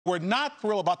We're not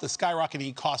thrilled about the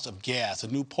skyrocketing cost of gas. A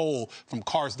new poll from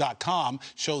Cars.com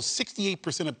shows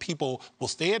 68% of people will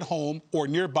stay at home or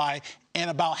nearby,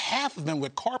 and about half of them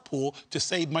would carpool to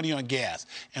save money on gas.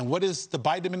 And what is the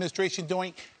Biden administration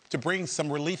doing to bring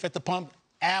some relief at the pump?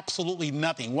 Absolutely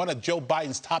nothing. One of Joe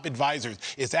Biden's top advisors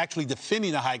is actually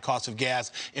defending the high cost of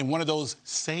gas in one of those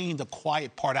saying the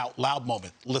quiet part out loud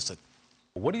moments. Listen.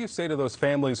 What do you say to those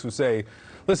families who say,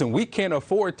 listen, we can't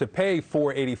afford to pay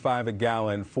 $4.85 a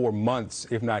gallon for months,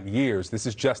 if not years. This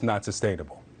is just not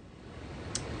sustainable.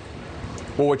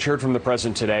 Well, what you heard from the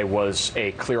president today was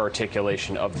a clear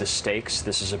articulation of the stakes.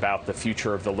 This is about the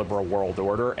future of the liberal world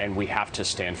order, and we have to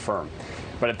stand firm.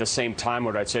 But at the same time,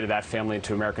 what I'd say to that family and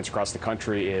to Americans across the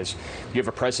country is you have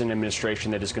a president and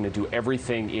administration that is going to do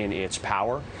everything in its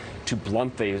power to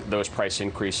blunt those price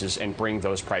increases and bring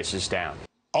those prices down.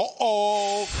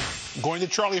 Uh-oh. Going to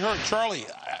Charlie Hurt. Charlie,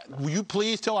 will you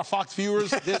please tell our Fox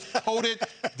viewers this coded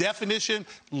definition,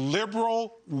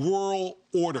 liberal world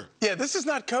order? Yeah, this is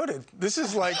not coded. This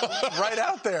is like right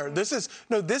out there. This is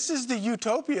the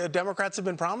utopia Democrats have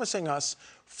been promising us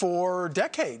for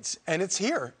decades, and it's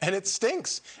here, and it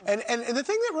stinks. And the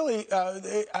thing that really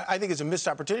I think is a missed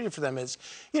opportunity for them is,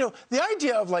 the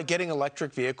idea of like getting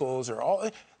electric vehicles or all.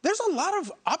 There's a lot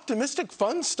of optimistic,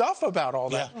 fun stuff about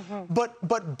all that. Yeah. Mm-hmm.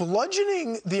 But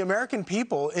bludgeoning the American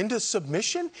people into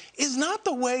submission is not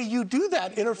the way you do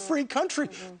that in a free country.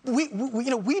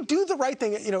 Mm-hmm. We do the right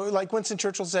thing. Like Winston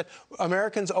Churchill said,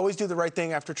 Americans always do the right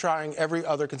thing after trying every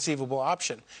other conceivable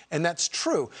option, and that's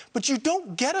true. But you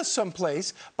don't get us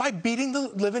someplace by beating the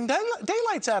living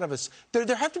daylights out of us. There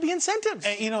have to be incentives.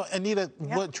 And, Anita,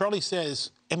 what Charlie says.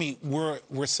 I mean,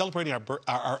 we're celebrating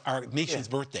our nation's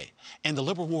birthday. And the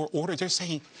liberal world order, they're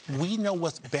saying, we know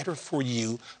what's better for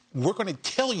you. We're going to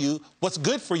tell you what's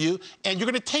good for you, and you're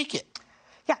going to take it.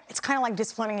 Yeah, it's kind of like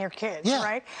disciplining your kids,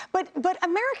 right? But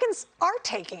Americans are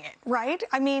taking it, right?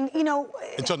 I mean,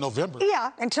 until November.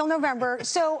 Yeah, until November.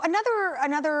 So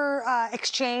another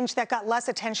exchange that got less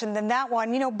attention than that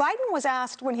one. Biden was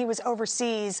asked when he was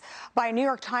overseas by a New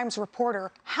York Times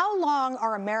reporter, how long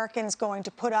are Americans going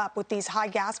to put up with these high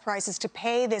gas prices to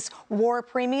pay this war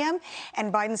premium?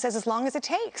 And Biden says as long as it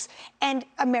takes. And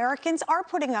Americans are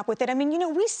putting up with it. I mean,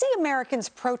 we see Americans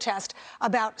protest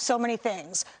about so many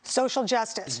things: social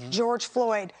justice, George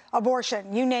Floyd,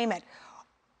 abortion, you name it.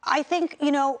 I think,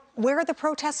 where are the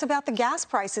protests about the gas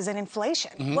prices and inflation?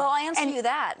 Mm-hmm. Well, I answer you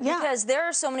that because there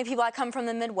are so many people. I come from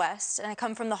the Midwest and I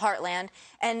come from the heartland,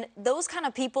 and those kind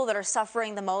of people that are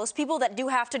suffering the most, people that do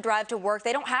have to drive to work,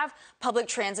 they don't have public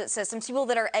transit systems, people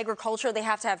that are agriculture, they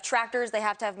have to have tractors, they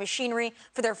have to have machinery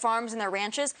for their farms and their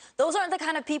ranches. Those aren't the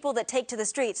kind of people that take to the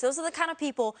streets. Those are the kind of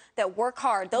people that work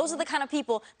hard. Those are the kind of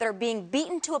people that are being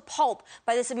beaten to a pulp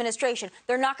by this administration.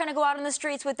 They're not going to go out in the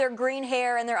streets with their green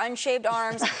hair and their unshaved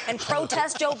arms and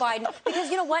protest Joe Biden, because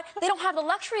you know what? They don't have the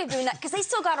luxury of doing that because they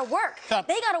still got to work.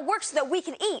 They got to work so that we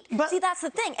can eat. See, that's the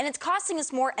thing. And it's costing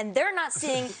us more, and they're not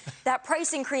seeing that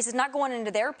price increase is not going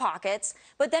into their pockets.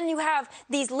 But then you have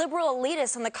these liberal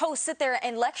elitists on the coast sit there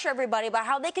and lecture everybody about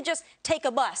how they could just take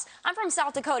a bus. I'm from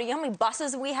South Dakota. You know how many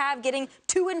buses we have getting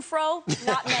to and fro?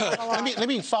 Not many. Let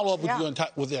me follow up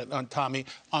with you on Tommy,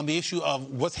 on the issue of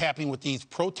what's happening with these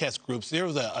protest groups. There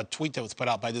was a tweet that was put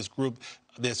out by this group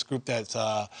that's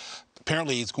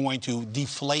apparently is going to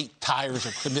deflate tires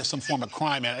or commit some form of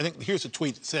crime. And I think here's a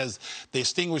tweet that says the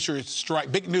extinguisher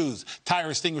strike, big news, tire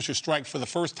extinguisher strike for the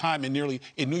first time in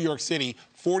New York City.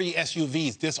 40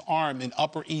 SUVs disarmed in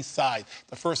Upper East Side.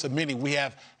 The first of many. We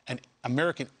have an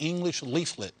American English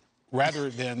leaflet rather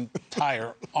than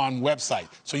tire on website.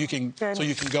 So you can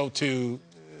go to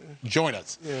join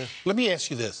us. Yeah. Let me ask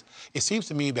you this. It seems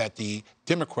to me that the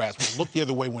Democrats will look the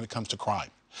other way when it comes to crime.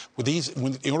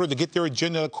 In order to get their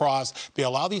agenda across, they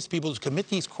allow these people to commit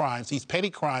these crimes, these petty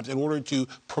crimes, in order to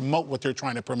promote what they're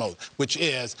trying to promote, which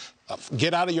is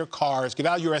get out of your cars, get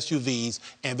out of your SUVs,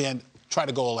 and then try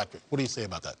to go electric. What do you say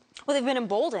about that? Well, they've been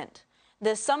emboldened.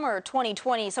 The summer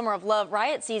 2020, Summer of Love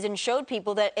riot season showed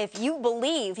people that if you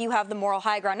believe you have the moral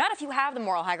high ground, not if you have the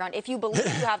moral high ground, if you believe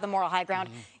you have the moral high ground,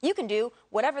 you can do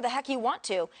whatever the heck you want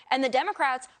to. And the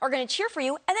Democrats are going to cheer for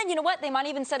you. And then, you know what? They might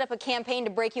even set up a campaign to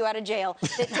break you out of jail,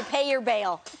 to pay your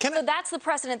bail. So that's the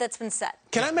precedent that's been set.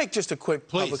 Can I make just a quick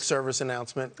public service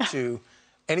announcement to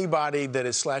anybody that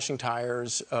is slashing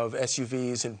tires of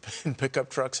SUVs and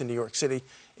pickup trucks in New York City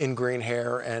in green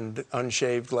hair and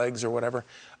unshaved legs or whatever?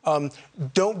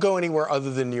 Don't go anywhere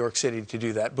other than New York City to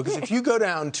do that, because if you go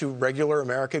down to regular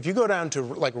America, if you go down to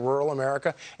like rural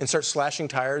America and start slashing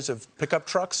tires of pickup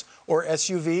trucks or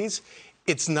SUVs,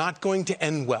 it's not going to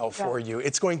end well for you.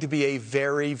 It's going to be a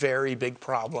very, very big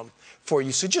problem for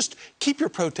you. So just keep your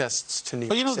protests to New York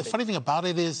But you know, City. the funny thing about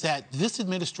it is that this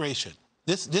administration,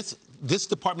 this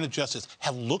Department of Justice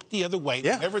have looked the other way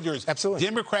whenever there's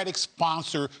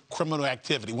Democratic-sponsored criminal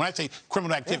activity. When I say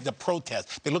criminal activity, the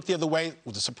protest, they look the other way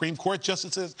with the Supreme Court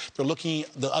justices. They're looking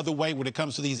the other way when it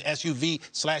comes to these SUV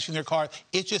slashing their cars.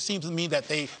 It just seems to me that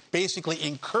they basically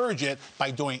encourage it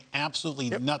by doing absolutely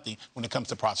nothing when it comes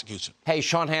to prosecution. Hey,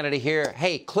 Sean Hannity here.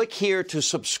 Hey, click here to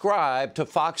subscribe to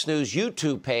Fox News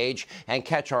YouTube page and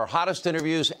catch our hottest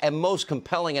interviews and most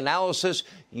compelling analysis.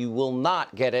 You will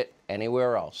not get it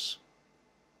anywhere else.